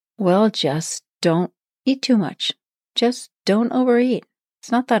Well, just don't eat too much. Just don't overeat.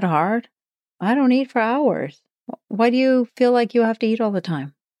 It's not that hard. I don't eat for hours. Why do you feel like you have to eat all the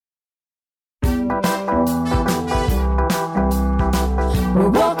time? We're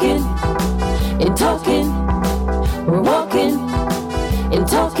walking and talking. We're walking and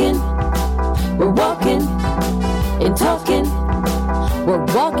talking. We're walking and talking. We're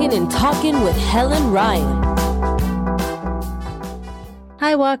walking and talking with Helen Ryan.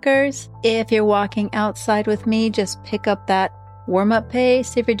 Hi, walkers. If you're walking outside with me, just pick up that warm-up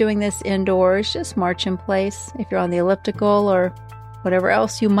pace. If you're doing this indoors, just march in place. If you're on the elliptical or whatever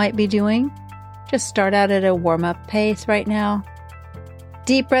else you might be doing, just start out at a warm-up pace right now.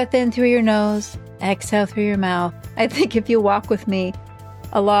 Deep breath in through your nose, exhale through your mouth. I think if you walk with me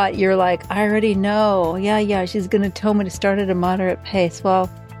a lot, you're like, I already know. Yeah, she's going to tell me to start at a moderate pace.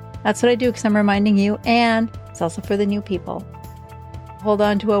 Well, that's what I do because I'm reminding you, and it's also for the new people. Hold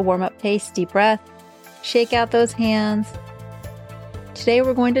on to a warm-up pace, deep breath, shake out those hands. Today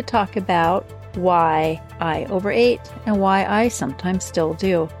we're going to talk about why I overate and why I sometimes still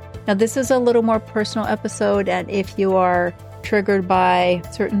do. Now, this is a little more personal episode, and if you are triggered by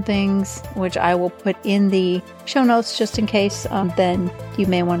certain things, which I will put in the show notes just in case, then you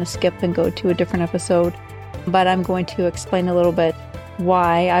may want to skip and go to a different episode. But I'm going to explain a little bit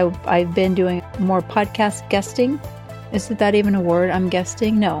why I've been doing more podcast guesting. Isn't that even a word? I'm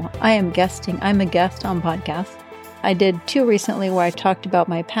guesting? No, I am guesting. I'm a guest on podcasts. I did 2 recently where I talked about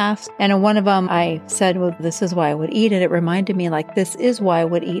my past. And in one of them, I said, well, this is why I would eat. And it reminded me, like, this is why I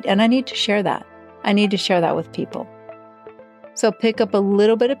would eat. And I need to share that. I need to share that with people. So pick up a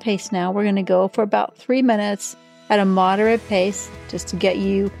little bit of pace now. We're going to go for about 3 minutes at a moderate pace just to get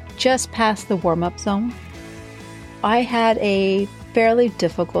you just past the warm-up zone. I had a fairly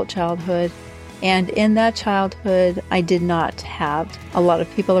difficult childhood. And in that childhood, I did not have a lot of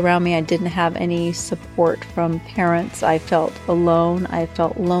people around me. I didn't have any support from parents. I felt alone. I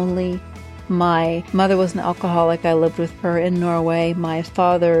felt lonely. My mother was an alcoholic. I lived with her in Norway. My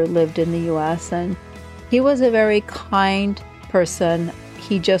father lived in the U.S. and he was a very kind person.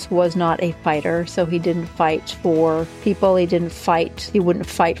 He just was not a fighter, so he didn't fight for people. He wouldn't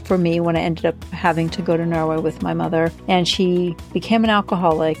fight for me when I ended up having to go to Norway with my mother. And she became an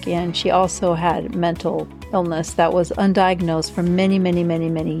alcoholic, and she also had mental illness that was undiagnosed for many, many, many,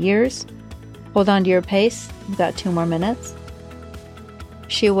 many years. Hold on to your pace. We've got 2 more minutes.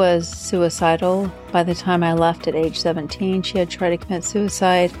 She was suicidal by the time I left at age 17. She had tried to commit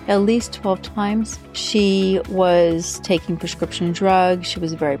suicide at least 12 times. She was taking prescription drugs. She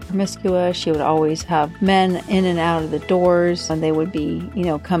was very promiscuous. She would always have men in and out of the doors, and they would be,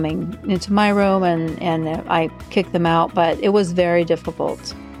 coming into my room, and I kicked them out. But it was very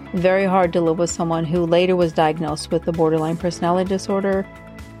difficult, very hard to live with someone who later was diagnosed with the borderline personality disorder.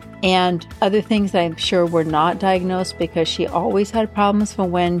 And other things that I'm sure were not diagnosed because she always had problems from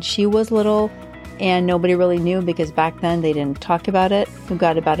when she was little and nobody really knew because back then they didn't talk about it. We've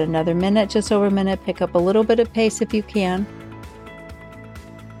got about another minute, just over a minute. Pick up a little bit of pace if you can.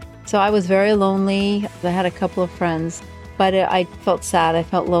 So I was very lonely. I had a couple of friends, but I felt sad. I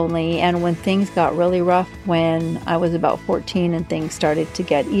felt lonely. And when things got really rough, when I was about 14 and things started to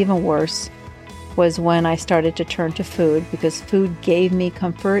get even worse, was when I started to turn to food because food gave me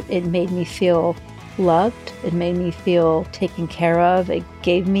comfort. It made me feel loved. It made me feel taken care of. It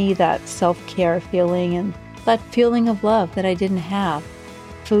gave me that self-care feeling and that feeling of love that I didn't have.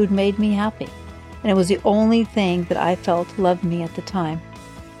 Food made me happy. And it was the only thing that I felt loved me at the time.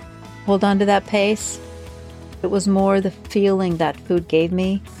 Hold on to that pace. It was more the feeling that food gave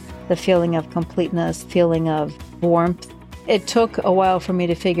me, the feeling of completeness, feeling of warmth. It took a while for me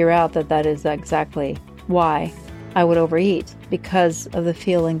to figure out that is exactly why I would overeat, because of the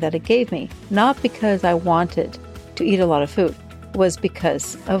feeling that it gave me. Not because I wanted to eat a lot of food. It was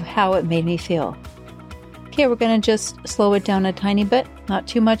because of how it made me feel. Okay, we're going to just slow it down a tiny bit. Not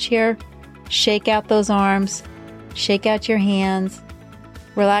too much here. Shake out those arms. Shake out your hands.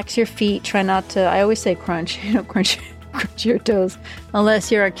 Relax your feet. Try not to, I always say crunch. Crunch your toes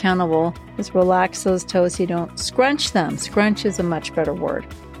unless you're accountable. Just relax those toes. You don't scrunch them. Scrunch is a much better word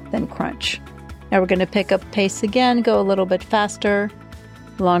than crunch. Now we're going to pick up pace again, go a little bit faster,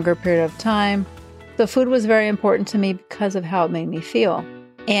 longer period of time. The food was very important to me because of how it made me feel.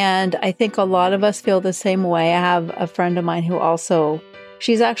 And I think a lot of us feel the same way. I have a friend of mine who also,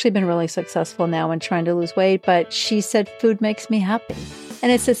 she's actually been really successful now in trying to lose weight, but she said food makes me happy. And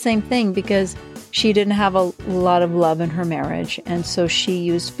it's the same thing because she didn't have a lot of love in her marriage, and so she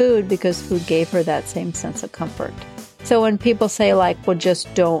used food because food gave her that same sense of comfort. So when people say like, well,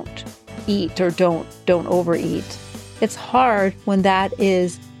 just don't eat or don't overeat, it's hard when that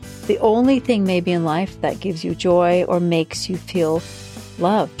is the only thing maybe in life that gives you joy or makes you feel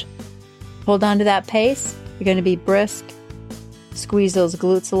loved. Hold on to that pace. You're going to be brisk. Squeeze those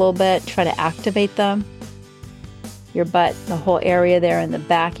glutes a little bit. Try to activate them. Your butt, the whole area there in the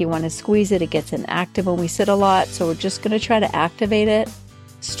back, you want to squeeze it. It gets inactive when we sit a lot. So we're just going to try to activate it.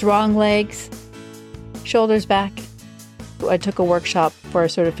 Strong legs. Shoulders back. I took a workshop for a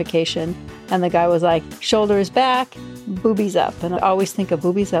certification, and the guy was like, shoulders back, boobies up. And I always think of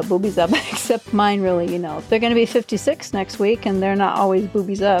boobies up, except mine really, They're going to be 56 next week, and they're not always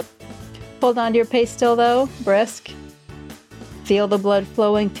boobies up. Hold on to your pace still, though. Brisk. Feel the blood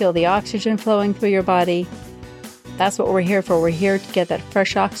flowing. Feel the oxygen flowing through your body. That's what we're here for. We're here to get that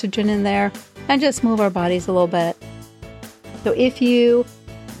fresh oxygen in there and just move our bodies a little bit. So if you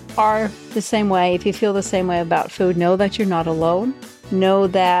are the same way, if you feel the same way about food, know that you're not alone. Know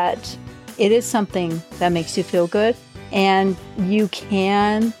that it is something that makes you feel good, and you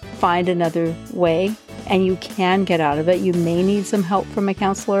can find another way and you can get out of it. You may need some help from a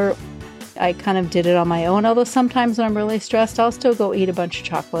counselor. I kind of did it on my own, although sometimes when I'm really stressed, I'll still go eat a bunch of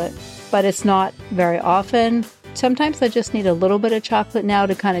chocolate, but it's not very often. Sometimes I just need a little bit of chocolate now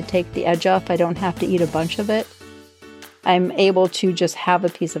to kind of take the edge off. I don't have to eat a bunch of it. I'm able to just have a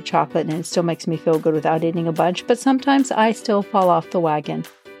piece of chocolate and it still makes me feel good without eating a bunch, but sometimes I still fall off the wagon.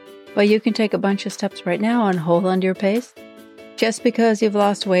 But you can take a bunch of steps right now and hold on to your pace. Just because you've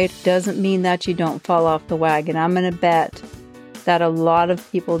lost weight doesn't mean that you don't fall off the wagon. I'm going to bet that a lot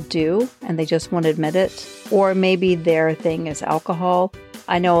of people do, and they just won't admit it. Or maybe their thing is alcohol.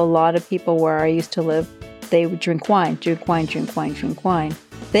 I know a lot of people where I used to live, they would drink wine. They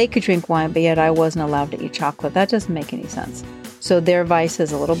could drink wine, but yet I wasn't allowed to eat chocolate. That doesn't make any sense. So their vice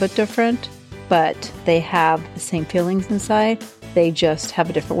is a little bit different, but they have the same feelings inside. They just have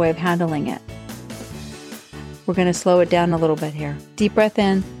a different way of handling it. We're going to slow it down a little bit here. Deep breath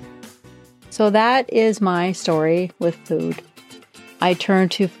in. So that is my story with food. I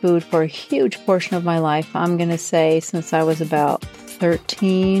turned to food for a huge portion of my life. I'm going to say since I was about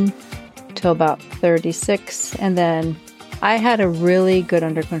 13 till about 36. And then I had a really good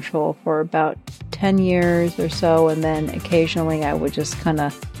under control for about 10 years or so. And then occasionally I would just kind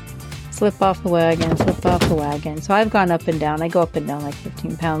of slip off the wagon. So I've gone up and down. I go up and down like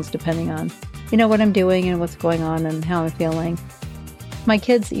 15 pounds depending on, what I'm doing and what's going on and how I'm feeling. My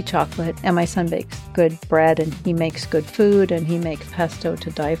kids eat chocolate and my son bakes good bread and he makes good food and he makes pesto to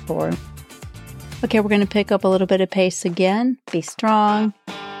die for. Okay, we're going to pick up a little bit of pace again. Be strong.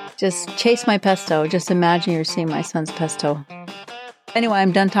 Just chase my pesto. Just imagine you're seeing my son's pesto. Anyway,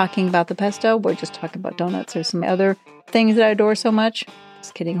 I'm done talking about the pesto. We're just talking about donuts or some other things that I adore so much.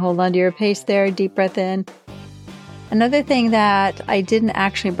 Just kidding. Hold on to your pace there. Deep breath in. Another thing that I didn't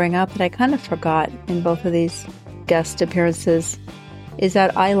actually bring up that I kind of forgot in both of these guest appearances is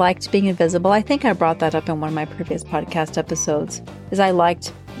that I liked being invisible. I think I brought that up in one of my previous podcast episodes, is I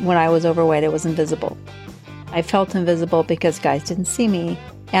liked when I was overweight, it was invisible. I felt invisible because guys didn't see me.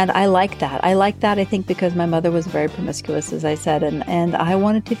 And I like that. I think because my mother was very promiscuous, as I said, and I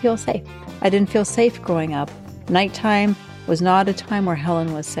wanted to feel safe. I didn't feel safe growing up. Nighttime was not a time where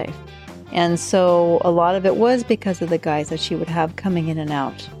Helen was safe. And so a lot of it was because of the guys that she would have coming in and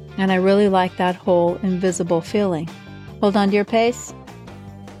out. And I really like that whole invisible feeling. Hold on to your pace.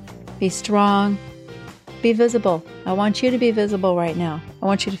 Be strong. Be visible. I want you to be visible right now. I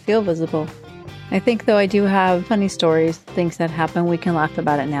want you to feel visible. I think, though, I do have funny stories, things that happen. We can laugh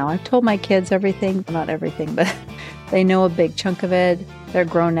about it now. I've told my kids everything. Not everything, but they know a big chunk of it. They're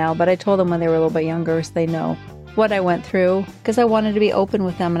grown now, but I told them when they were a little bit younger, so they know what I went through because I wanted to be open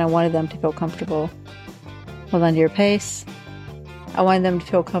with them and I wanted them to feel comfortable. Hold on to your pace. I wanted them to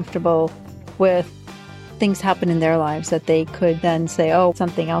feel comfortable with things happen in their lives that they could then say, oh,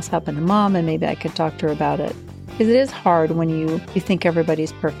 something else happened to mom and maybe I could talk to her about it. Because it is hard when you think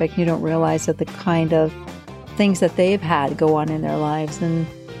everybody's perfect. You don't realize that the kind of things that they've had go on in their lives. And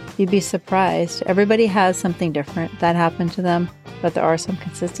you'd be surprised. Everybody has something different that happened to them, but there are some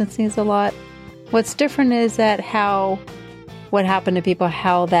consistencies a lot. What's different is that what happened to people,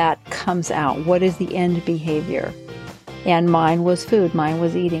 how that comes out. What is the end behavior? And mine was food. Mine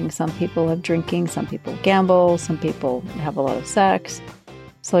was eating. Some people have drinking. Some people gamble. Some people have a lot of sex.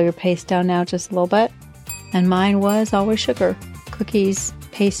 Slow your pace down now just a little bit. And mine was always sugar, cookies,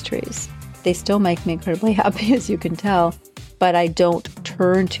 pastries. They still make me incredibly happy, as you can tell, but I don't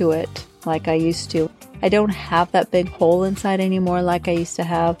turn to it like I used to. I don't have that big hole inside anymore like I used to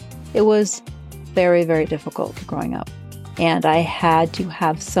have. It was very, very difficult growing up, and I had to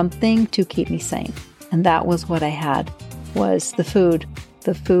have something to keep me sane, and that was what I had, was the food.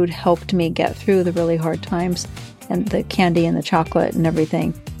 The food helped me get through the really hard times, and the candy and the chocolate and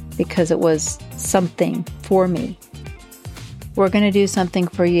everything. because it was something for me. We're going to do something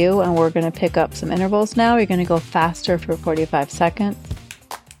for you, and we're going to pick up some intervals now. You're going to go faster for 45 seconds.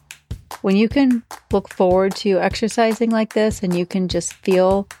 When you can look forward to exercising like this and you can just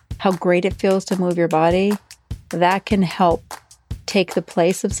feel how great it feels to move your body, that can help take the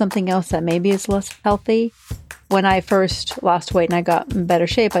place of something else that maybe is less healthy. When I first lost weight and I got in better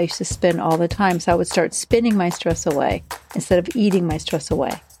shape, I used to spin all the time. So I would start spinning my stress away instead of eating my stress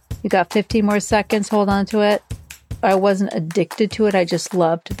away. You got 15 more seconds. Hold on to it. I wasn't addicted to it. I just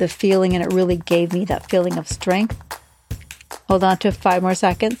loved the feeling, and it really gave me that feeling of strength. Hold on to 5 more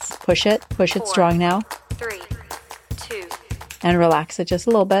seconds. Push it. Push it strong now. 3, 2. And relax it just a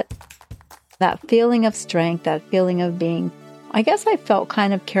little bit. That feeling of strength, that feeling of being, I guess I felt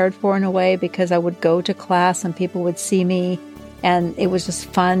kind of cared for in a way, because I would go to class and people would see me, and it was just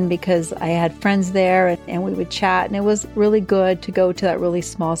fun because I had friends there and we would chat, and it was really good to go to that really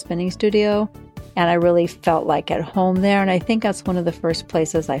small spinning studio. And I really felt like at home there. And I think that's one of the first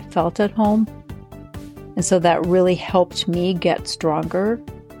places I felt at home. And so that really helped me get stronger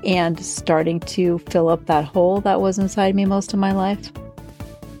and starting to fill up that hole that was inside me most of my life.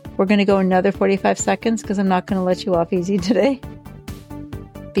 We're going to go another 45 seconds because I'm not going to let you off easy today.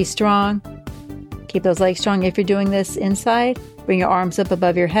 Be strong. Keep those legs strong. If you're doing this inside, bring your arms up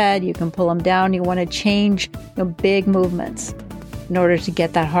above your head. You can pull them down. You want to change big movements in order to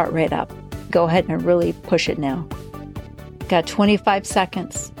get that heart rate up. Go ahead and really push it now. Got 25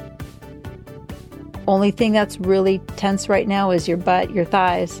 seconds. Only thing that's really tense right now is your butt, your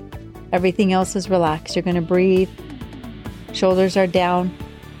thighs. Everything else is relaxed. You're going to breathe. Shoulders are down.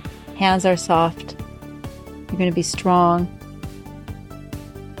 Hands are soft. You're going to be strong.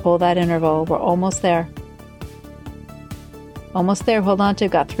 Pull that interval. We're almost there. Almost there. Hold on to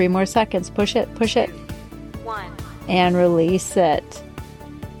it. Got 3 more seconds. Push it. Push it. 1. And release it.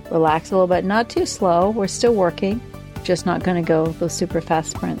 Relax a little bit. Not too slow. We're still working. Just not going to go those super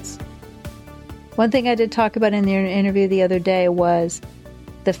fast sprints. One thing I did talk about in the interview the other day was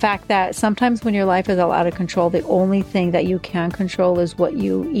the fact that sometimes when your life is all out of control, the only thing that you can control is what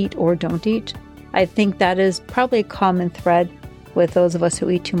you eat or don't eat. I think that is probably a common thread with those of us who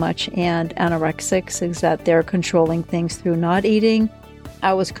eat too much and anorexics, is that they're controlling things through not eating.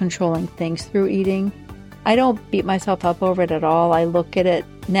 I was controlling things through eating. I don't beat myself up over it at all. I look at it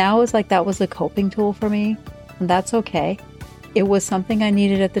now as like that was a coping tool for me, and that's okay. It was something I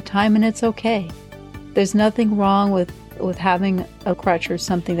needed at the time, and it's okay. There's nothing wrong with having a crutch or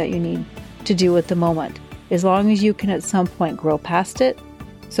something that you need to do at the moment, as long as you can at some point grow past it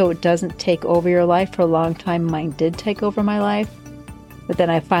so it doesn't take over your life. For a long time, mine did take over my life, but then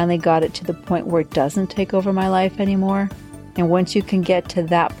I finally got it to the point where it doesn't take over my life anymore. And once you can get to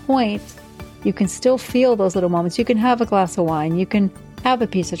that point, you can still feel those little moments. You can have a glass of wine, you can have a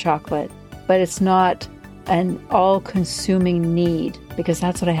piece of chocolate, but it's not an all-consuming need, because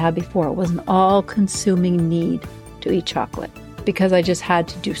that's what I had before. It was an all-consuming need to eat chocolate because I just had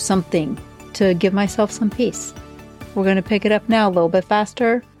to do something to give myself some peace. We're going to pick it up now a little bit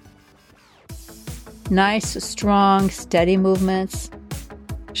faster. Nice, strong, steady movements.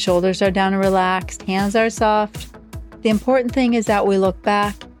 Shoulders are down and relaxed. Hands are soft. The important thing is that we look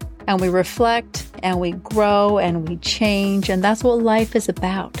back and we reflect and we grow and we change. And that's what life is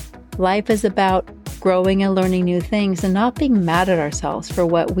about. Life is about growing and learning new things and not being mad at ourselves for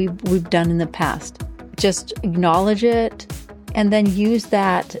what we've done in the past. Just acknowledge it and then use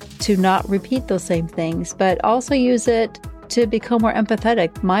that to not repeat those same things, but also use it to become more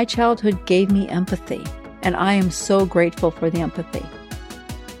empathetic. My childhood gave me empathy, and I am so grateful for the empathy.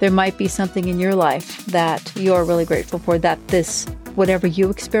 There might be something in your life that you're really grateful for, that this, whatever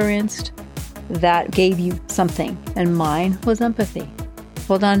you experienced, that gave you something, and mine was empathy.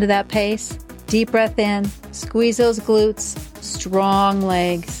 Hold on to that pace. Deep breath in, squeeze those glutes, strong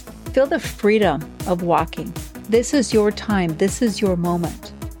legs. Feel the freedom of walking. This is your time. This is your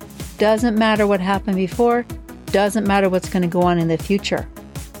moment. Doesn't matter what happened before. Doesn't matter what's going to go on in the future.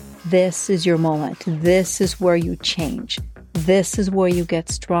 This is your moment. This is where you change. This is where you get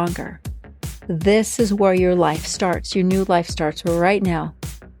stronger. This is where your life starts. Your new life starts right now.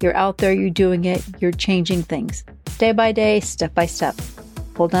 You're out there, you're doing it, you're changing things. Day by day, step by step.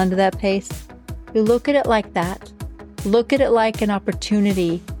 Hold on to that pace. You look at it like that. Look at it like an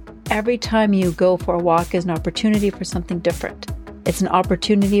opportunity. Every time you go for a walk is an opportunity for something different. It's an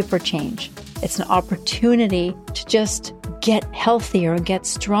opportunity for change. It's an opportunity to just get healthier and get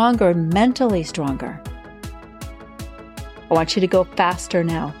stronger and mentally stronger. I want you to go faster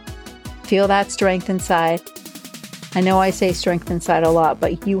now. Feel that strength inside. I know I say strength inside a lot,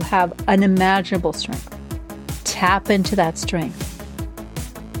 but you have unimaginable strength. Tap into that strength.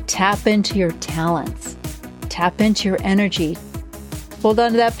 Tap into your talents. Tap into your energy. Hold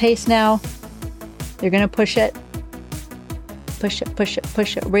on to that pace now. You're going to push it. Push it, push it,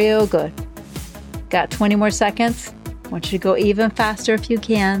 push it. Real good. Got 20 more seconds. I want you to go even faster if you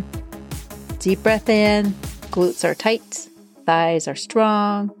can. Deep breath in. Glutes are tight. Thighs are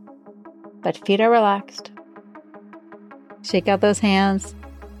strong. But feet are relaxed. Shake out those hands.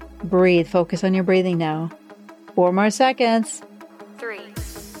 Breathe. Focus on your breathing now. 4 more seconds. 3,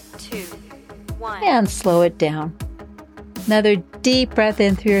 2, 1. And slow it down. Another deep breath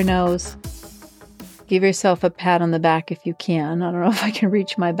in through your nose. Give yourself a pat on the back if you can. I don't know if I can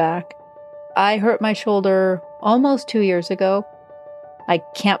reach my back. I hurt my shoulder almost 2 years ago. I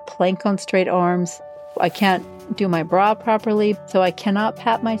can't plank on straight arms. I can't do my bra properly, so I cannot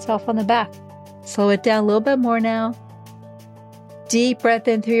pat myself on the back. Slow it down a little bit more now. Deep breath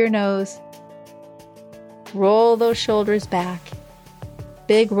in through your nose. Roll those shoulders back.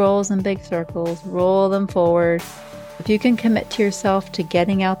 Big rolls and big circles. Roll them forward. If you can commit to yourself to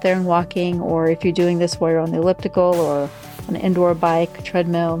getting out there and walking, or if you're doing this while you're on the elliptical or an indoor bike,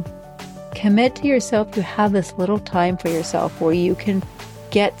 treadmill, commit to yourself to have this little time for yourself where you can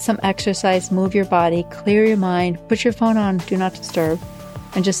get some exercise, move your body, clear your mind, put your phone on, do not disturb,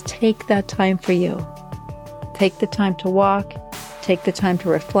 and just take that time for you. Take the time to walk, take the time to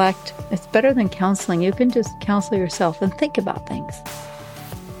reflect. It's better than counseling. You can just counsel yourself and think about things.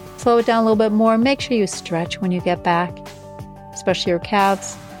 Slow it down a little bit more. Make sure you stretch when you get back, especially your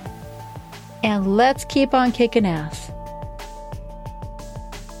calves. And let's keep on kicking ass.